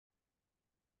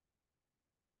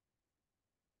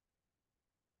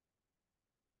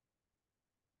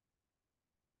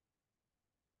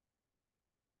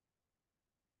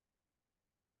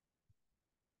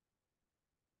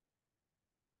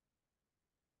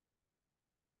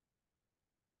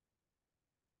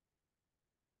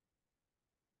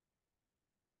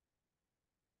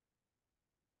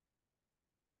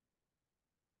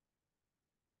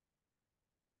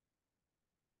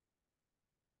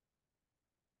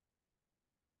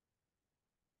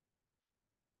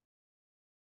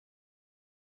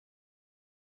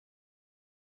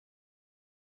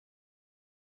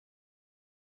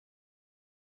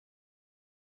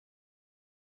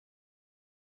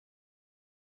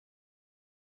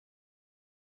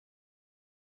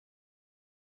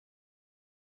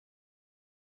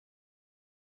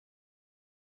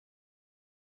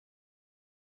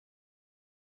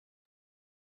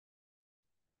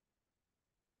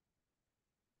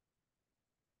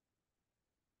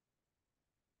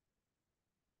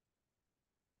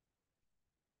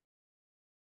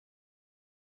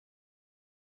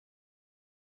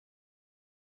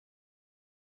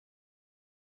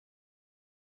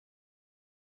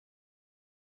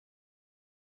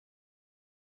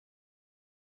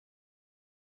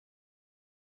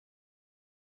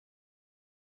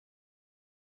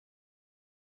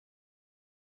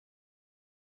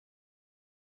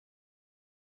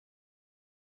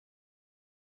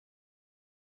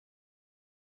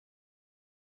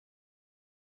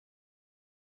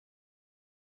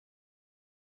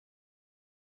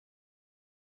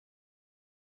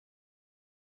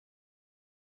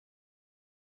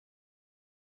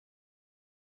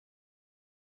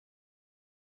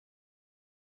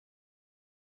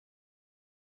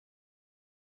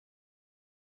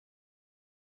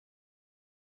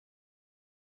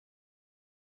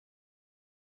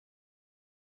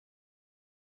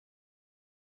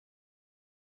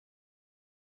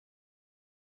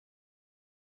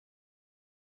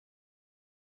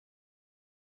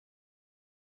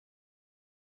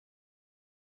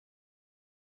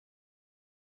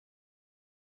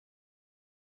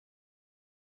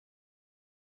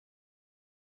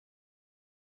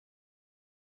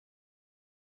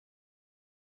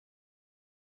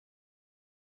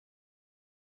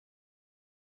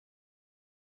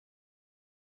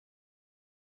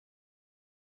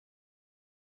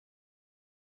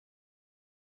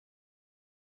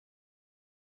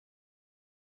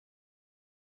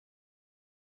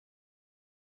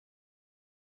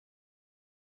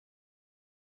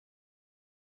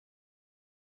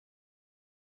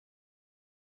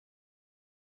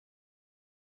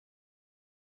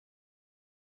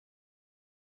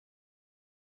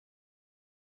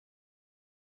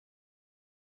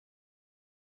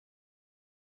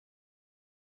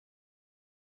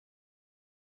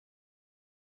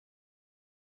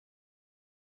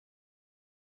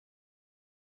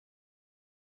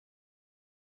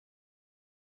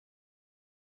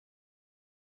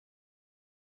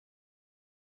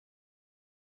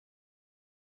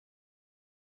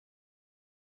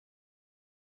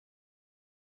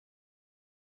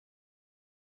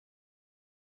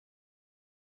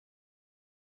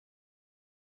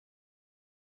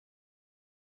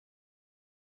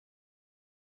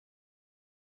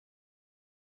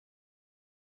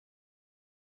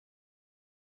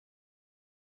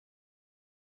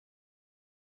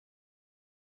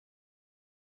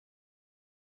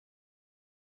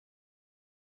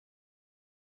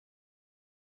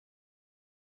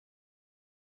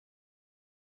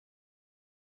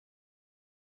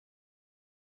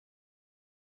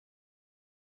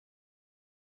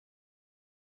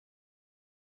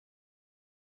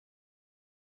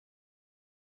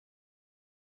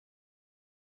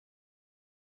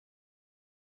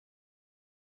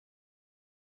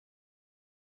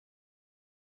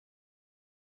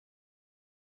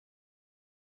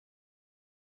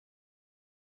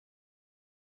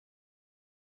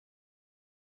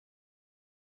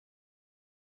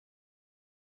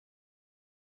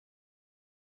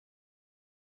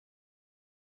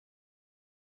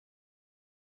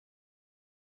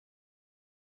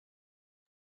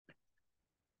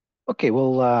Okay,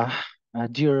 well,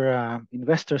 dear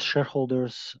investors,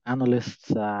 shareholders, analysts,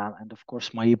 and of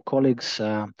course, MAIB colleagues,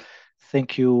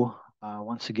 thank you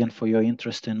once again for your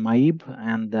interest in MAIB,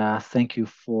 and thank you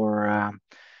for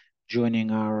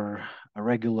joining our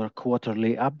regular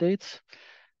quarterly updates.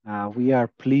 We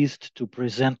are pleased to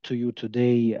present to you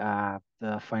today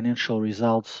the financial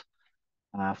results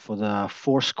for the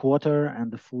fourth quarter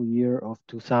and the full year of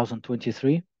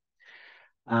 2023.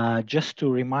 Just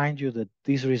to remind you that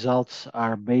these results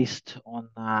are based on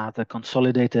the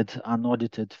consolidated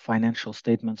unaudited financial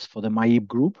statements for the MAIB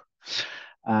Group.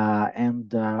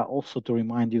 And also to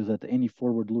remind you that any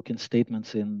forward-looking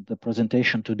statements in the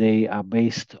presentation today are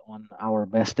based on our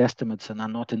best estimates and are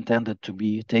not intended to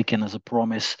be taken as a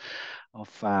promise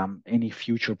of any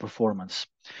future performance.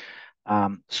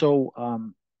 On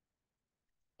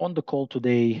the call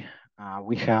today,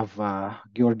 we have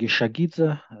Giorgi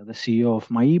Shagidze, the CEO of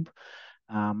MAIB,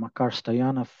 Makar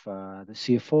Stoyanov, the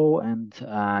CFO, and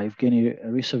Evgeny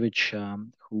Risovich,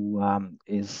 who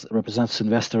represents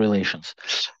investor relations.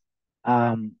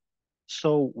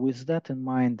 So with that in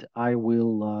mind, I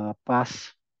will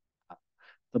pass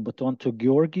the baton to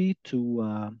Giorgi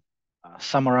to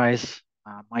summarize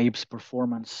MAIB's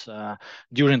performance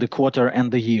during the quarter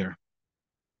and the year.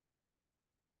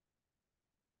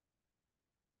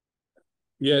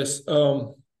 Yes.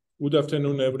 Good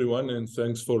afternoon, everyone, and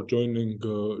thanks for joining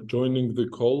the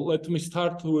call. Let me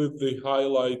start with the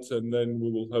highlights, and then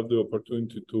we will have the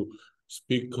opportunity to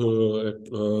speak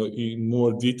in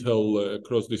more detail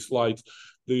across the slides.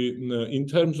 In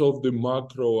terms of the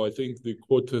macro, I think the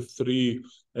Q3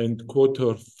 and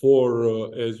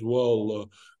Q4 as well,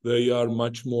 they are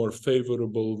much more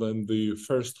favorable than the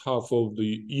first half of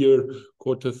the year.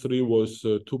 Q3 was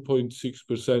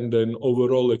 2.6%, and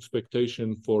overall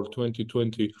expectation for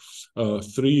 2023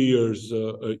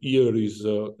 year is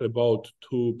about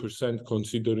 2%,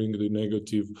 considering the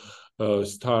negative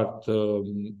start of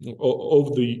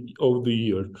the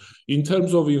year. In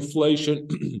terms of inflation,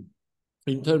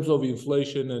 and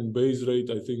base rate,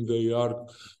 I think they are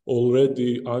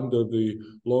already under the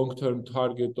long-term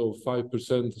target of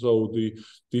 5%. So the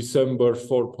December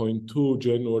 4.2,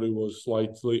 January was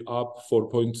slightly up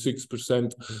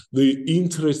 4.6%. The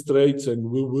interest rates, and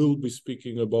we will be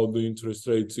speaking about the interest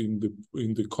rates in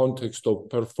the context of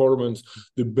performance.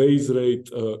 The base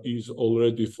rate is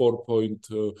already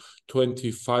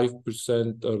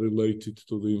 4.25% related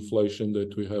to the inflation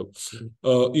that we have.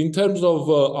 In terms of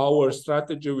our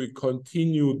strategy, we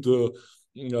continued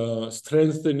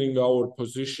strengthening our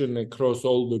position across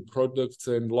all the products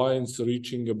and lines,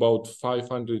 reaching about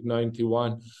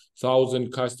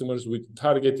 591,000 customers. We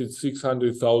targeted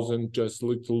 600,000, just a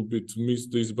little bit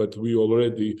missed this, but we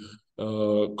already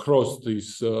crossed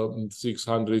this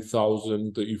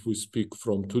 600,000 if we speak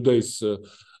from today's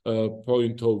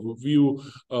point of view.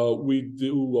 We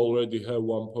do already have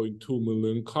 1.2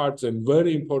 million cards, and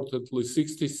very importantly,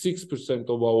 66%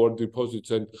 of our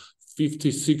deposits and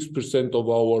 56% of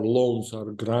our loans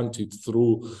are granted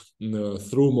through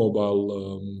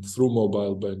mobile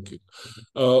banking.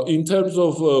 In terms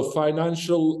of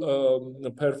financial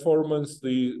performance,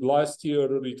 the last year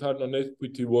return on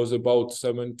equity was about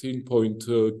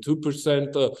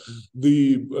 17.2%.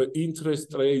 The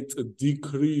interest rate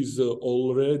decrease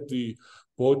already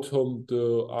bottomed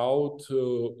out,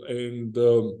 and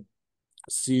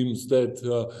seems that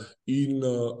in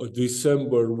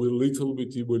December we little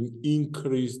bit even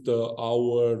increased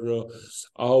our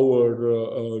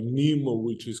NIM,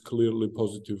 which is clearly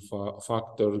positive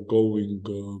factor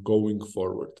going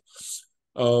forward.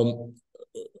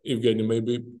 Evgeny,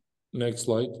 maybe next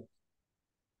slide.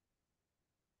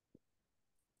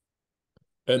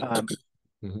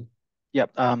 Yeah,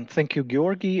 thank you,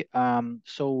 Giorgi.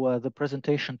 So the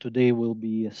presentation today will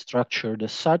be structured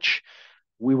as such.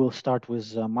 We will start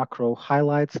with macro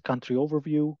highlights, country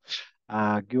overview.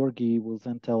 Giorgi will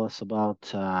then tell us about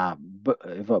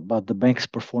the bank's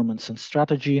performance and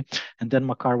strategy, and then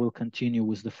Makar will continue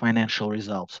with the financial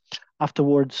results.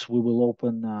 Afterwards, we will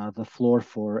open the floor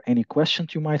for any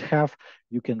questions you might have.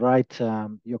 You can write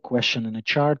your question in a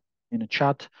chat,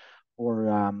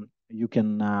 or you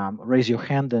can raise your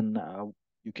hand and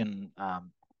you can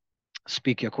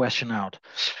speak your question out.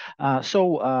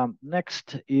 So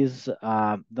next is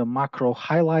the macro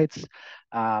highlights.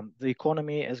 The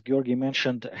economy, as Giorgi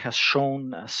mentioned, has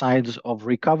shown signs of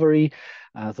recovery.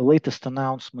 The latest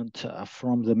announcement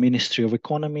from the Ministry of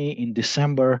Economy in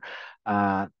December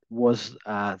was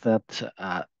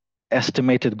that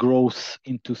estimated growth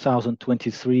in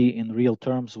 2023 in real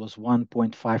terms was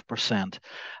 1.5%.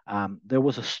 There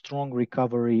was a strong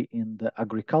recovery in the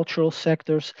agricultural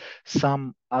sectors.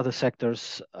 Some other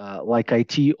sectors, like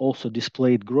IT, also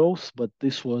displayed growth, but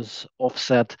this was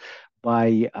offset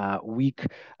by weak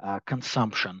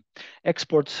consumption.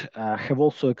 Exports have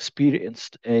also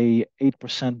experienced a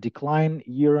 8% decline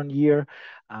year on year.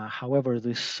 However,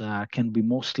 this can be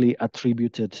mostly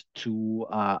attributed to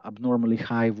abnormally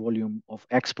high volume of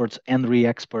exports and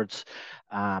re-exports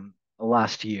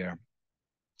last year.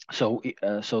 So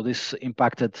this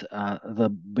impacted the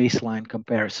baseline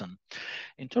comparison.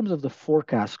 In terms of the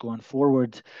forecast going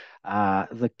forward,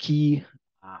 the key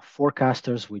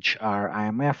forecasters, which are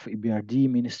IMF, EBRD,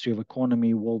 Ministry of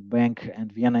Economy, World Bank,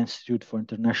 and Vienna Institute for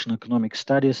International Economic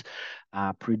Studies,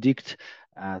 predict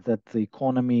that the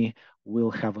economy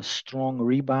will have a strong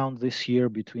rebound this year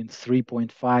between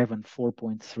 3.5 and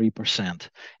 4.3%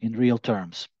 in real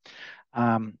terms.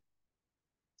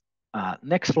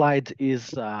 Next slide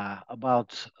is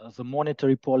about the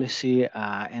monetary policy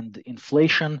and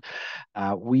inflation.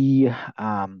 We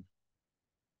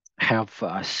have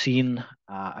seen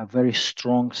a very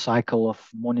strong cycle of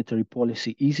monetary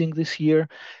policy easing this year.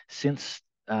 Since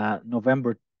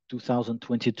November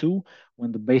 2022,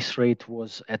 when the base rate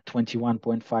was at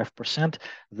 21.5%,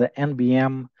 the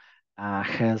NBM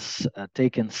has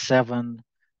taken 7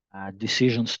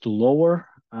 decisions to lower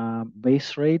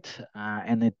base rate,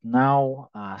 and it now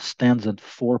stands at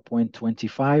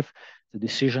 4.25, the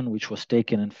decision which was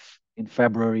taken in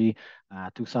February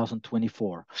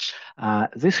 2024.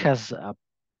 This has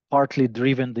partly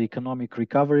driven the economic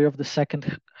recovery of the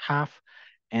second half,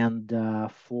 and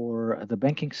for the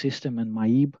banking system and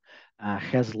MAIB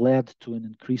has led to an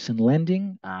increase in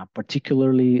lending,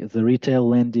 particularly the retail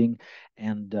lending,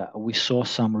 and we saw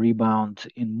some rebound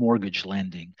in mortgage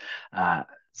lending.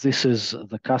 This is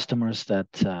the customers that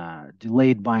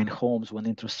delayed buying homes when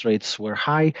interest rates were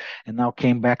high and now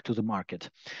came back to the market.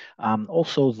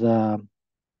 Also, the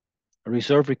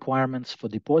reserve requirements for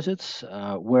deposits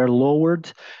were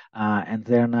lowered, and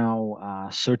they're now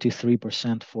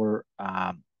 33% for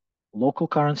local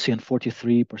currency and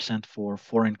 43% for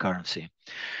foreign currency.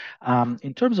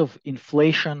 In terms of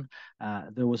inflation,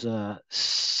 there was a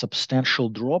substantial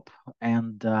drop,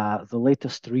 and the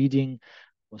latest reading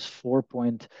was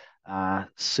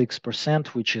 4.6%,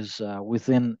 which is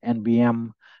within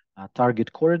NBM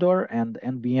target corridor, and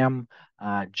NBM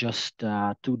just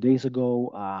 2 days ago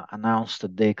announced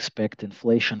that they expect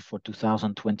inflation for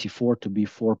 2024 to be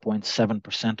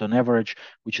 4.7% on average,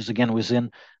 which is again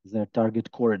within their target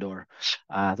corridor.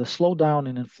 The slowdown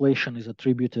in inflation is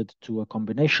attributed to a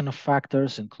combination of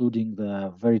factors, including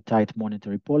the very tight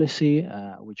monetary policy,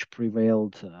 which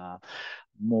prevailed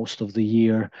most of the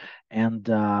year, and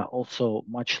also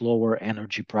much lower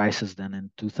energy prices than in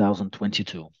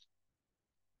 2022.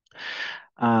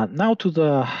 Now to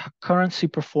the currency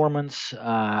performance.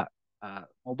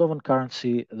 Moldovan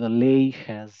currency, the lei,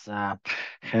 has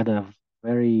had a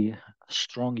very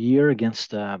strong year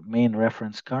against the main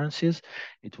reference currencies.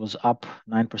 It was up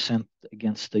 9%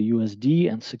 against the USD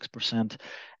and 6%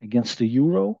 against the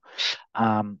euro.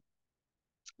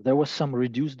 There was some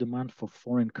reduced demand for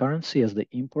foreign currency as the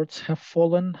imports have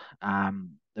fallen.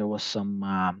 There was some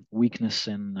weakness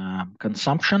in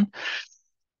consumption.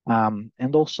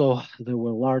 And also, there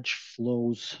were large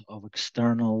flows of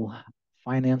external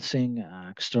financing,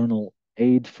 external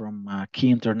aid from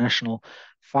key international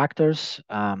factors.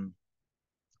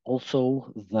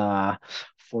 Also, the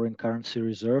foreign currency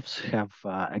reserves have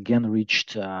again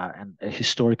reached a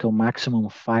historical maximum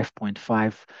of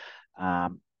 $5.5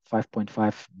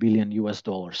 billion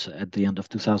at the end of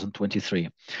 2023.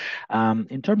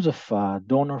 In terms of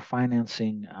donor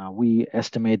financing, we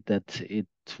estimate that it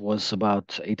was about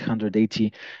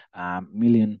 $880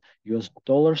 million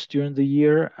during the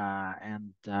year,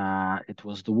 and it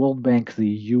was the World Bank, the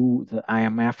EU, the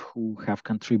IMF who have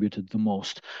contributed the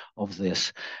most of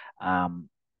this.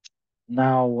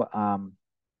 Now,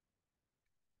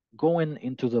 going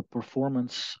into the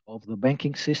performance of the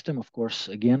banking system, of course,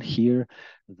 again, here,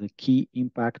 the key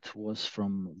impact was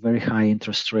from very high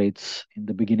interest rates in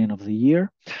the beginning of the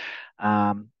year.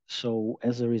 So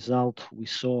as a result, we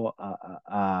saw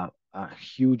a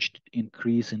huge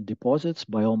increase in deposits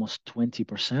by almost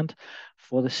 20%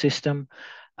 for the system.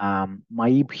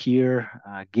 MAIB here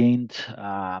gained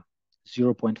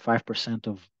 0.5%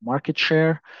 of market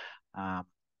share.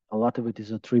 A lot of it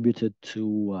is attributed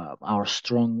to our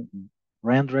strong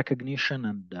brand recognition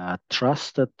and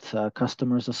trust that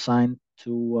customers assign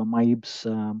to MAIB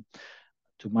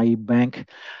Bank.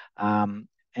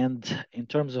 And in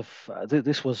terms of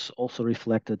this was also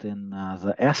reflected in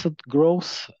the asset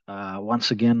growth.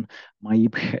 Once again,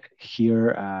 MAIB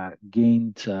here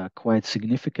gained quite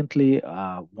significantly,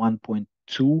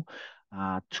 1.2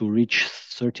 to reach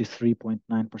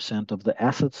 33.9% of the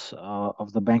assets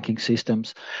of the banking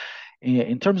systems.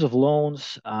 In terms of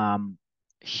loans,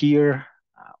 here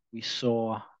we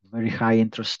saw very high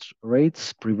interest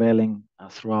rates prevailing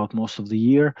throughout most of the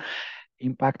year,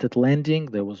 impacted lending.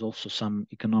 There was also some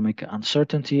economic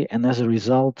uncertainty, and as a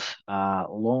result,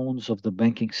 loans of the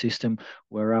banking system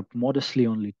were up modestly,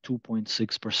 only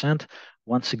 2.6%.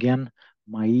 Once again,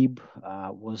 MAIB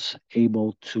was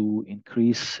able to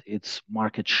increase its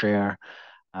market share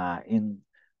in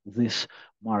this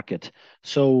market.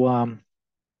 So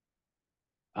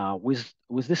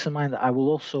with this in mind, I will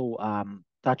also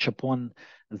touch upon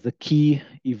the key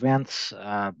events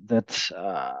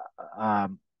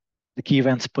the key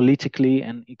events politically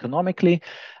and economically.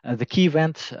 The key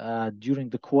event during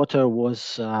the quarter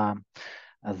was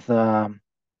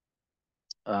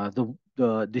the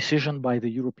decision by the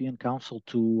European Council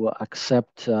to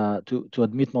accept to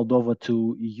admit Moldova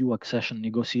to EU accession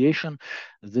negotiation.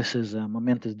 This is a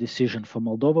momentous decision for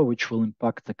Moldova, which will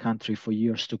impact the country for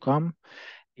years to come.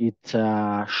 It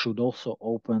should also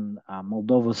open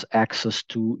Moldova's access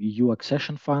to EU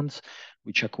accession funds,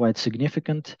 which are quite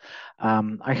significant.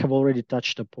 I have already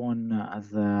touched upon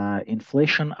the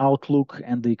inflation outlook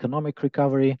and the economic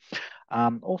recovery.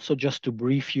 Also, just to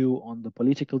brief you on the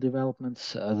political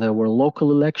developments, there were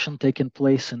local elections taking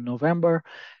place in November,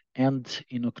 and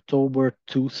in October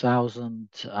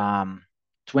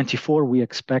 2024, we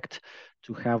expect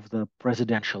to have the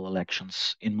presidential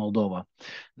elections in Moldova.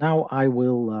 Now I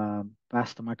will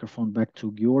pass the microphone back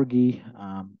to Georgi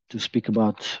to speak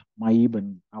about MAIB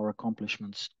and our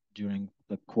accomplishments during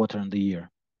the quarter and the year.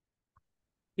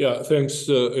 Yeah, thanks,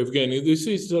 Evgeny. This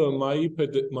is MAIB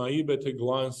at a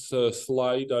glance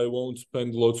slide. I won't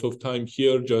spend lots of time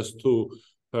here, just to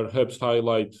perhaps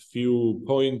highlight few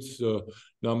points.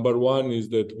 Number one is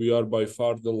that we are by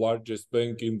far the largest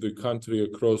bank in the country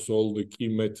across all the key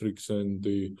metrics and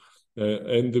the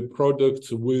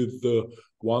products, with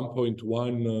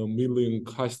 1.1 million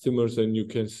customers, and you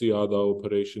can see other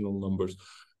operational numbers.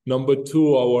 Number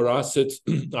two, our asset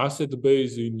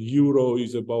base in euro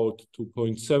is about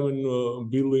 2.7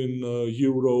 billion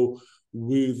euro,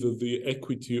 with the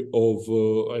equity of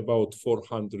about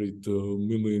 400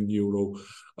 million euro.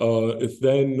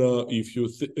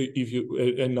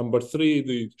 And number three,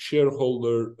 the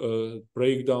shareholder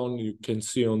breakdown, you can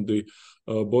see on the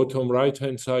bottom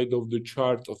right-hand side of the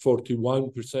chart,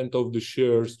 41% of the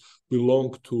shares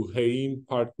belong to Hein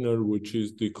Partner, which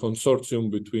is the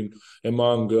consortium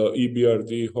among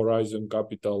EBRD, Horizon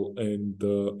Capital, and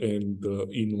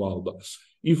Invalda.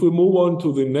 If we move on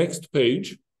to the next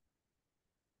page.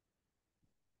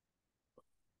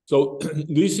 So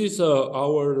this is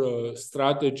our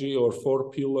strategy, or 4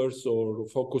 pillars or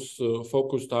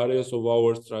focused areas of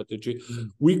our strategy.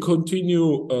 We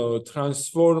continue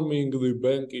transforming the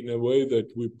bank in a way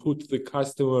that we put the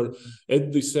customer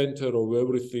at the center of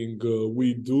everything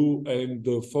we do, and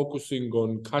focusing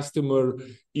on customer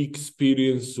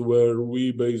experience, where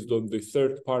we, based on the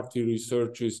third-party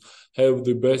researches, have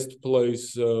the best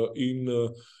place in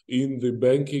the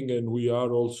banking, and we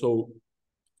are also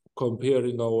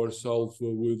comparing ourselves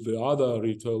with the other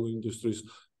retail industries,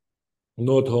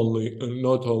 not only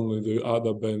the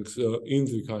other banks in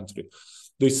the country.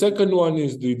 The second one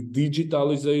is the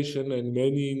digitalization and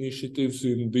many initiatives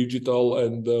in digital,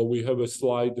 and we have a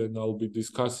slide, and I'll be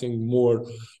discussing more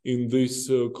in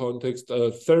this context.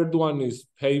 Third one is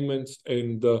payments,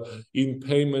 and in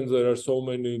payments there are so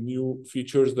many new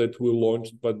features that we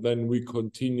launched, but then we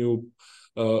continue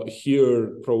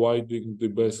here providing the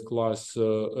best class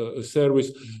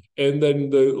service. And then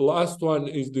the last one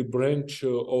is the branch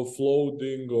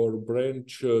offloading or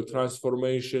branch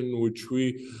transformation, which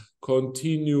we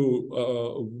continue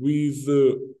with,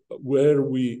 where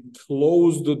we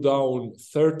closed down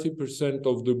 30%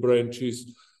 of the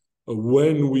branches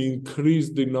when we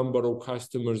increased the number of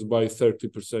customers by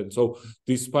 30%. So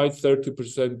despite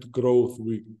 30% growth,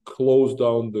 we closed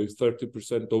down the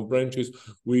 30% of branches.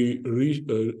 We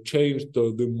changed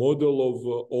the model of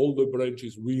all the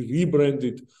branches. We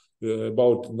rebranded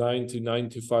about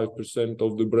 90-95%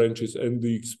 of the branches, and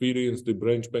the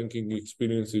branch banking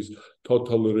experience is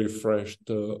totally refreshed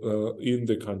in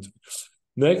the country.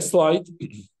 Next slide.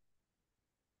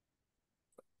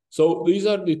 So these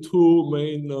are the two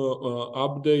main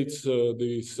updates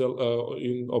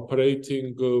in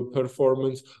operating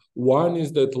performance. One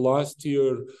is that last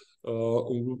year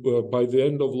by the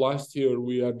end of last year,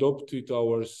 we adopted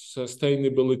our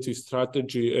sustainability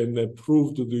strategy and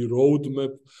approved the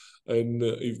roadmap. And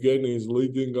Evgeny is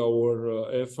leading our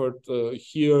effort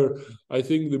here. I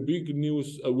think the big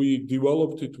news, we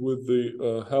developed it with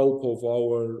the help of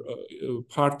our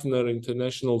partner,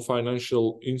 international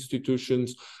financial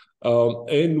institutions.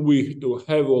 And we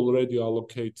have already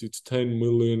allocated 10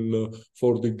 million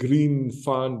for the green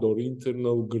fund or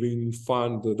internal green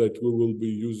fund that we will be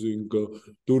using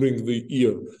during the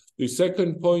year. The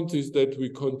second point is that we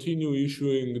continue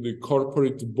issuing the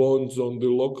corporate bonds on the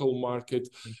local market,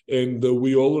 and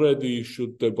we already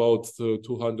issued about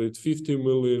 250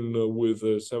 million with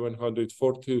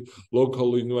 740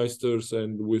 local investors,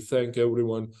 and we thank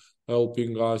everyone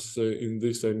helping us in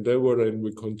this endeavor, and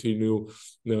we continue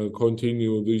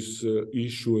this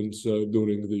issuance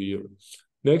during the year.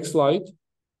 Next slide.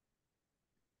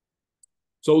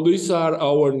 So these are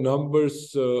our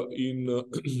numbers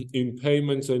in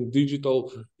payments and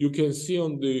digital. You can see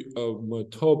on the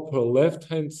top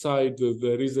left-hand side,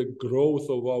 there is a growth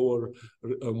of our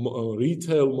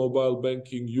retail mobile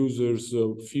banking users,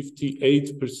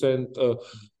 58%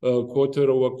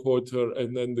 quarter-over-quarter,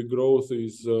 and then the growth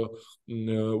is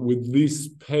with this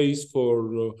pace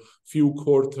for few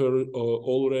quarters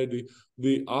already.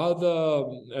 The other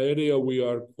area we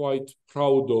are quite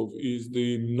proud of is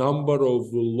the number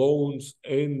of loans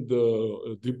and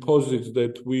deposits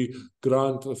that we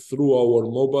grant through our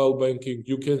mobile banking.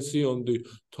 You can see on the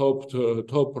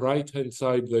top right-hand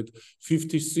side that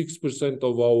 56%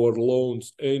 of our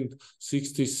loans and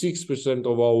 66%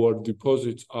 of our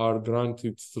deposits are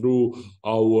granted through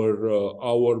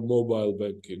our mobile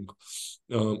banking.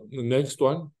 Next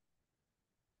one.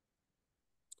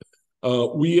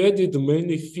 We added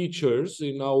many features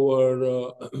in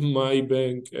our My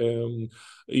Bank.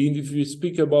 If we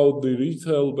speak about the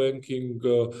retail banking,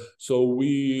 so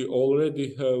we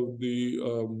already have the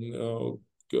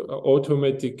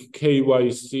automatic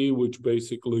KYC, which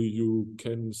basically you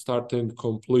can start and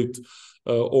complete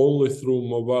only through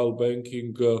mobile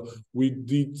banking. We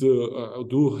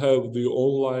do have the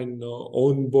online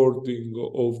onboarding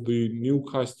of the new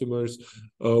customers.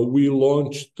 We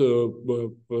launched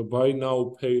buy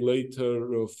now, pay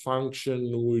later function,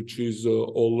 which is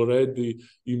already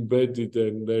embedded,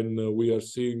 and then we are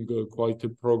seeing quite a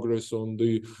progress on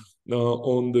the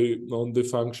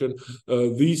function.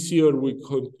 This year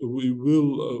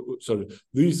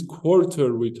this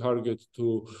quarter we target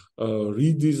to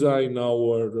redesign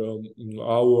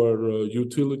our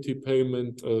utility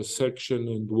payment section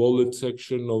and wallet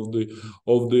section of the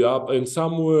app, and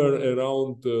somewhere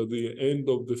around the end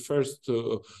of the first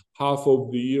half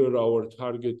of the year, our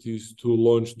target is to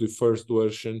launch the first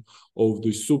version of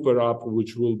the super app,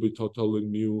 which will be totally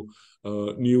new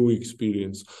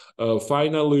experience.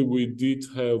 Finally, we did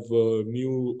have a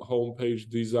new homepage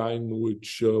design,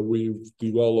 which we've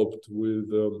developed with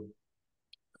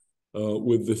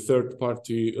the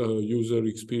third-party user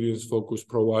experience focused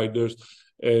providers,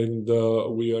 and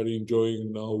we are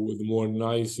enjoying now with more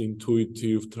nice,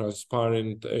 intuitive,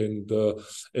 transparent, and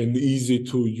easy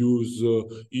to use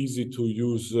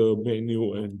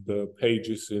menu and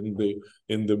pages in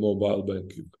the mobile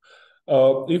banking.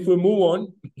 If we move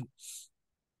on,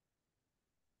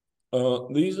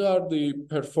 these are the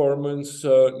performance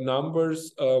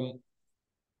numbers.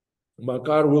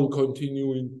 Makar will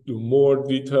continue into more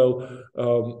detail.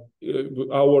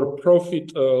 Our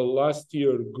profit last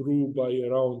year grew by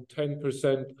around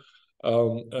 10%.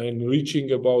 And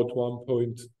reaching about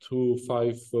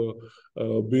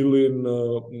 1.25 billion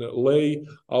lei.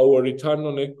 Our return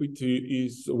on equity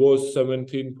was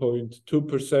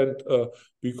 17.2%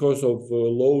 because of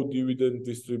low dividend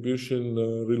distribution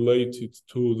related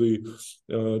to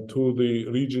the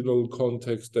regional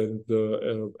context and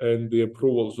the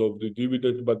approvals of the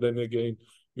dividend. But then again,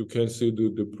 you can see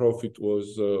the profit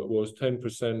was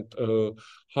 10%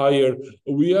 higher.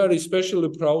 We are especially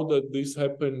proud that this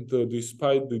happened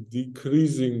despite the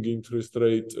decreasing interest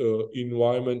rate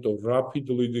environment, or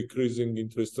rapidly decreasing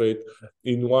interest rate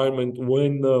environment,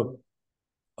 when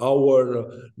our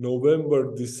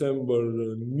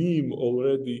November-December NIM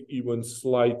already even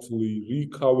slightly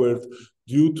recovered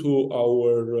due to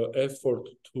our effort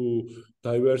to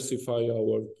diversify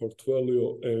our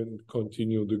portfolio and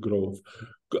continue the growth.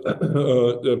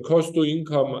 The cost to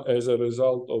income, as a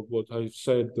result of what I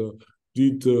said,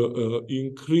 did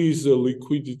increase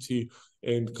liquidity,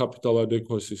 and capital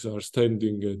adequacies are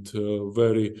standing at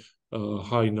very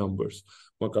high numbers.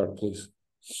 Makar, please.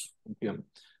 Thank you.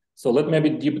 So let me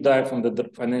maybe deep dive on the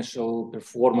financial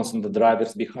performance and the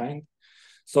drivers behind.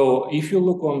 So if you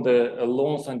look on the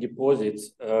loans and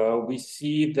deposits, we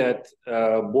see that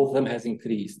both of them has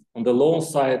increased. On the loan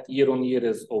side, year on year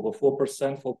is over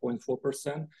 4%,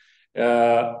 4.4%.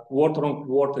 Quarter on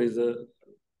quarter is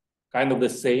kind of the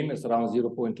same, it's around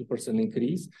 0.2%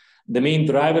 increase. The main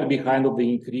driver behind of the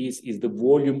increase is the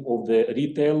volume of the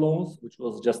retail loans, which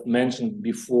was just mentioned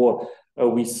before.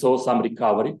 We saw some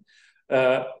recovery.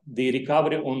 The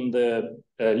recovery on the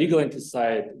legal entity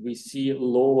side, we see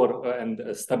lower and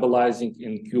stabilizing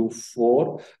in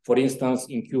Q4. For instance,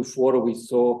 in Q4, we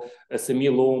saw a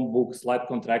SME loan book slight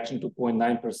contraction to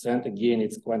 0.9%. Again,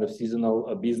 it's kind of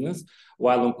seasonal business,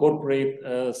 while on corporate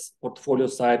portfolio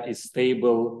side is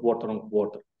stable quarter on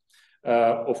quarter.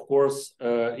 Of course,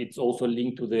 it's also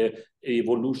linked to the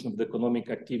evolution of the economic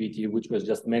activity, which was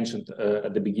just mentioned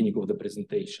at the beginning of the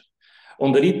presentation.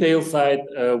 On the retail side,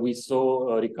 we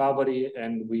saw a recovery,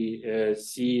 and we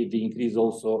see the increase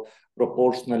also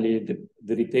proportionally,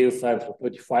 the retail side from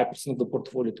 35% of the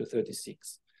portfolio to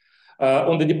 36%.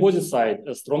 On the deposit side,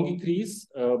 a strong increase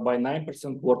by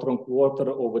 9% quarter on quarter,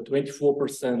 over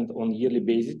 24% on yearly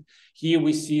basis. Here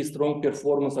we see strong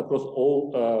performance across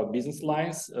all business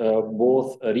lines,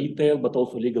 both retail, but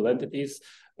also legal entities,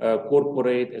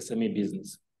 corporate, SME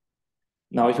business.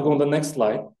 Now, if you go on the next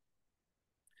slide,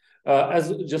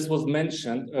 as just was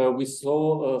mentioned, we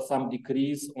saw some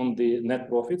decrease on the net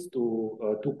profits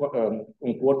on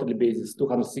quarterly basis,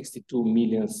 262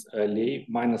 million lei,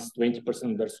 minus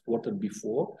 20% versus quarter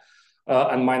before,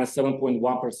 and minus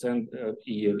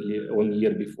 7.1% on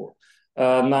year before.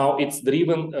 Now, it's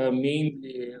driven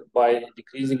mainly by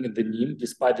decreasing the NIM.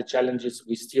 Despite the challenges,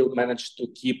 we still managed to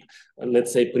keep,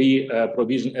 let's say,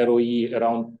 pre-provision ROE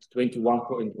around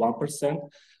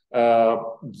 21.1%.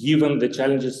 Given the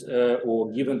challenges, or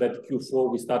given that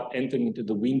Q4 we start entering into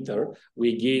the winter, we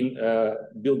again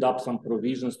build up some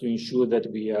provisions to ensure that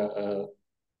we are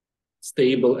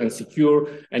stable and secure.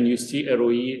 And you see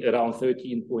ROE around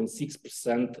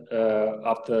 13.6%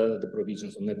 after the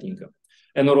provisions on net income.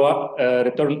 And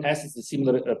return on assets, a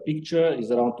similar picture,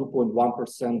 is around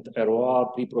 2.1% ROA,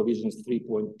 pre-provisions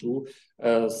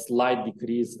 3.2%, slight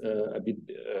decrease a bit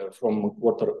from a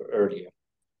quarter earlier.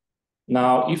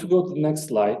 Now, if you go to the next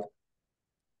slide,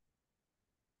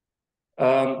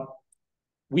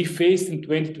 we faced in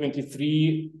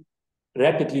 2023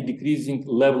 rapidly decreasing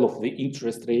level of the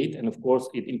interest rate, and of course,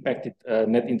 it impacted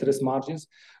net interest margins.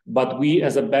 But we,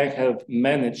 as a bank, have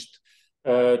managed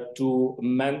to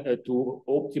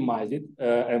optimize it.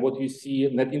 And what you see,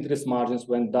 net interest margins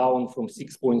went down from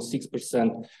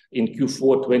 6.6% in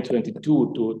Q4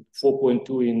 2022 to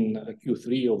 4.2% in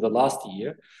Q3 of the last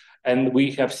year. And we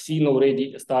have seen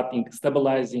already starting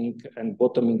stabilizing and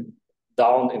bottoming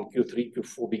down in Q3,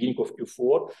 Q4, beginning of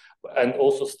Q4, and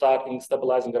also starting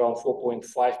stabilizing around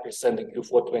 4.5% in Q4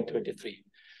 2023.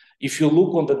 If you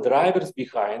look on the drivers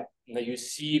behind, you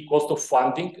see cost of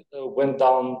funding went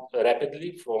down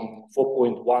rapidly from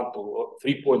 4.1% to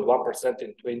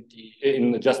 3.1%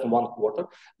 in just one quarter.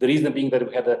 The reason being that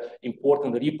we had an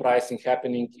important repricing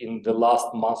happening in the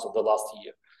last months of the last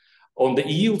year. On the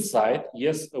yield side,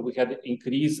 yes, we had an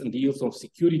increase in the yields of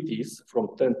securities from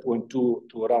 10.2%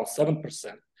 to around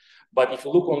 7%. But if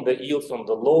you look on the yields on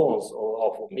the loans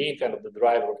or main kind of the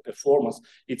driver of performance,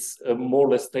 it's more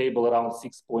or less stable around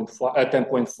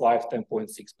 10.5%,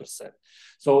 10.6%.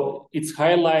 So it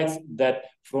highlights that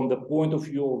from the point of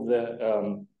view of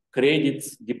the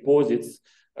credits, deposits,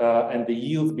 and the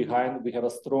yields behind, we have a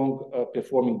strong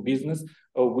performing business,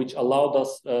 which allowed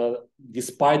us,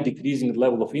 despite decreasing the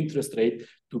level of interest rate,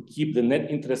 to keep the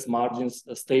net interest margins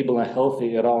stable and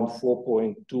healthy around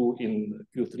 4.2% in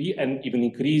Q3, and even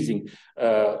increasing,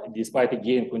 despite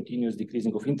again continuous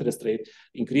decreasing of interest rate,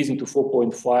 increasing to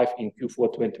 4.5% in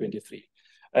Q4 2023.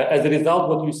 As a result,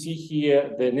 what you see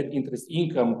here, the net interest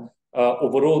income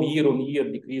overall year on year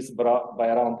decreased by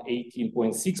around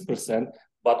 18.6%.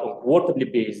 But on quarterly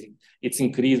basis, it's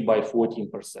increased by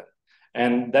 14%.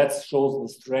 And that shows the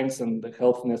strength and the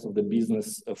healthiness of the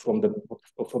business from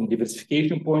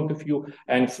diversification point of view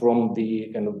and from the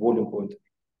kind of volume point,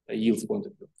 yields point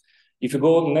of view. If you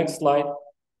go on the next slide.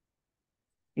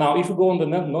 Now, if you go on the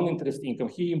non-interest income,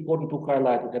 here important to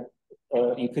highlight that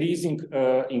increasing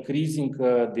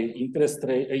the interest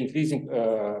rate, increasing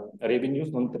revenues,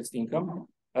 non-interest income,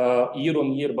 year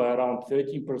on year by around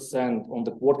 13% on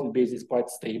the quarterly basis, quite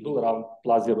stable, around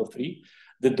plus 0.3.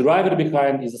 The driver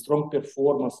behind is a strong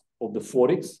performance of the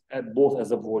Forex, at both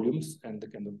as a volumes and the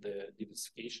kind of the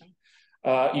diversification.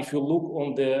 If you look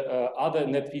on the other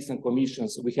net fees and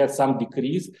commissions, we had some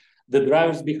decrease. The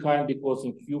drivers behind, because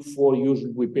in Q4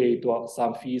 usually we pay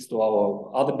some fees to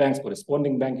our other banks,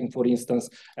 corresponding banking, for instance,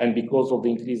 and because of the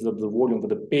increase of the volume of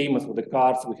the payments for the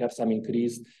cards, we have some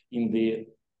increase in the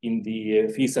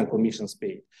fees and commissions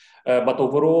paid. But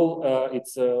overall,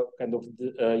 it's kind of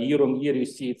year on year, you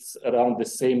see it's around the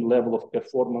same level of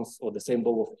performance or the same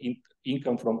level of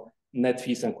income from net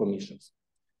fees and commissions.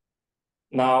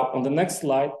 Now, on the next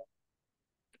slide,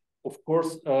 of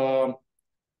course,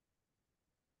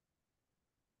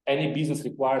 any business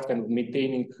requires kind of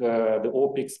maintaining the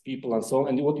OPEX, people, and so on.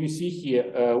 And what you see here,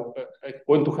 I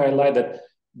want to highlight that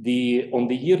on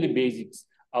the yearly basis,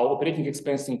 our operating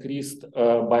expense increased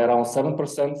by around 7%,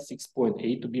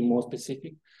 6.8 to be more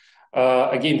specific.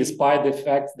 Again, despite the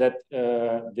fact that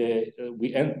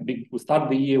we started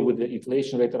the year with the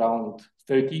inflation rate around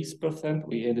 30%,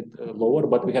 we ended lower,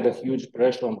 but we had a huge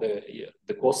pressure on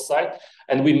the cost side,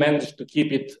 and we managed to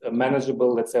keep it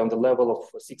manageable, let's say, on the level of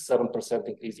 6-7%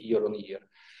 increase year on year.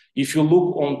 If you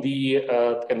look on the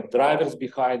kind of drivers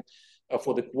behind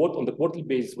on the quarterly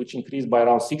basis, which increased by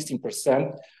around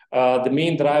 16%, the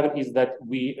main driver is that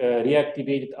we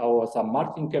reactivated some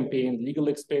marketing campaign, legal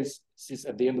expenses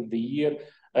at the end of the year,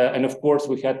 and of course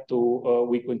we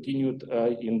continued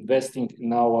investing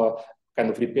in our kind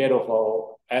of repair of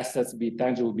our assets, be it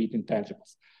tangible, be it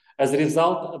intangibles. As a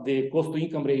result, the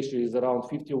cost-to-income ratio is around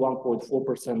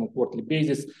 51.4% on a quarterly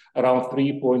basis, around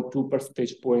 3.2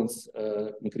 percentage points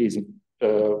increasing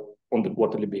on the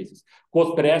quarterly basis.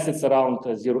 Cost per assets around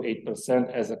 0.8%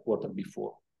 as a quarter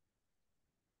before.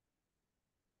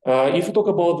 If you talk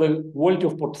about the quality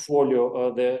of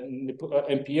portfolio, the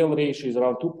NPL ratio is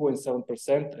around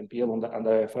 2.7%. NPL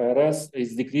under IFRS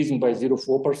is decreasing by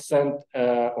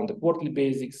 0.4% on the quarterly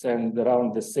basis, and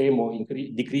around the same or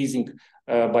decreasing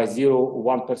by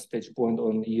 0.1 percentage point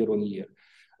on year.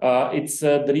 It's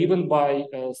driven by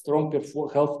strong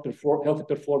healthy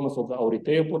performance of our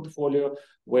retail portfolio,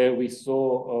 where we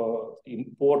saw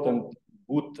important,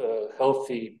 good,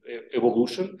 healthy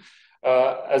evolution.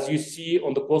 As you see,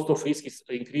 on the cost of risk is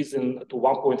increasing to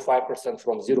 1.5%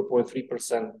 from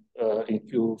 0.3% in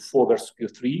Q4 versus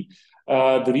Q3.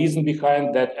 The reason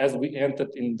behind that, as we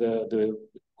entered in the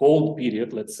cold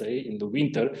period, let's say in the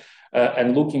winter,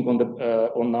 and looking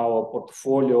on our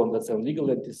portfolio on the legal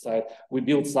entity side, we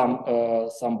built some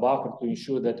buffer to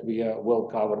ensure that we are well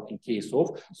covered in case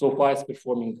of. So far, it's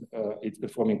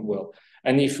performing well.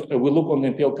 And if we look on the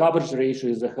NPL coverage ratio,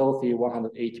 is a healthy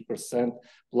 180%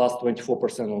 plus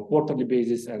 24% on quarterly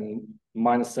basis and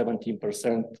minus 17%.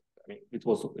 I mean, it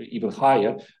was even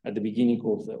higher at the beginning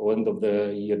of or end of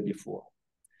the year before.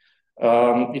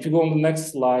 If you go on the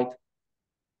next slide.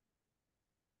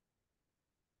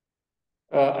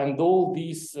 And all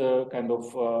these kind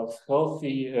of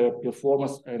healthy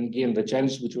performance, and again, the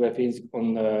challenge which we are facing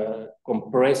on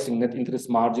compressing net interest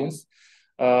margins,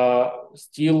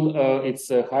 still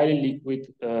it's a highly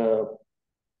liquid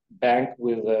bank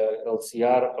with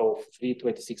LCR of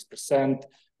 326%,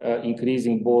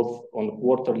 increasing both on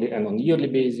quarterly and on yearly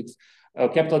basis.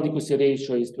 Capital adequacy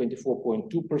ratio is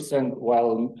 24.2%,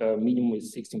 while minimum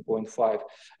is 16.5%,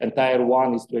 and Tier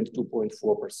 1 is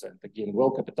 22.4%. Again,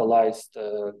 well capitalized,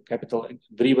 capital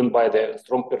driven by the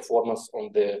strong performance on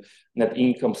the net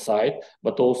income side,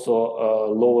 but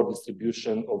also lower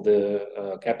distribution of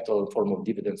the capital in form of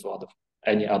dividends or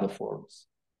any other forms.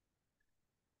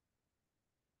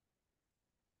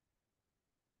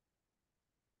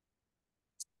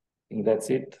 I think that's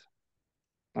it.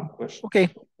 Okay,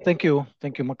 thank you,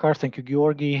 Makar. Thank you,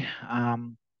 Giorgi.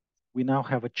 We now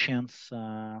have a chance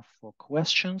for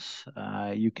questions.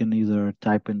 You can either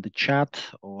type in the chat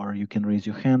or you can raise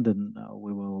your hand, and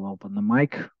we will open the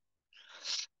mic.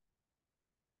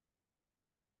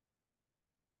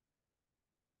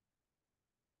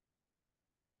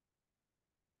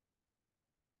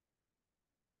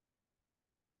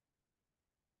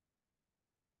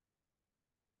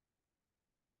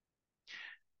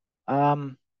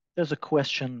 There's a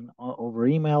question over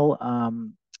email.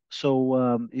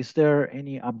 Is there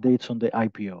any updates on the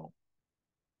IPO?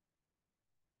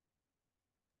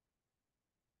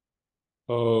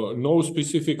 No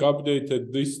specific update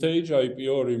at this stage.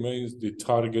 IPO remains the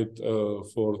target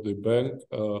for the bank,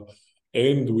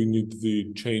 and we need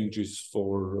the changes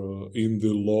in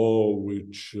the law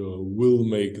which will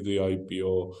make the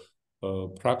IPO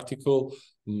practical.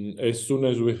 As soon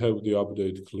as we have the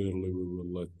update, clearly we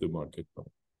will let the market know.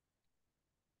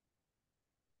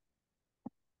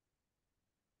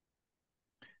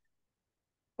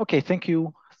 Okay, thank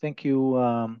you,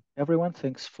 everyone.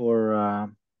 Thanks for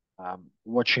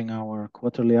watching our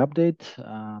quarterly update,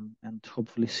 and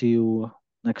hopefully see you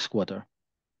next quarter.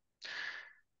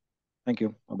 Thank you. Thank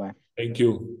you. Bye-bye. Thank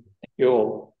you. Thank you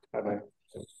all. Bye-bye.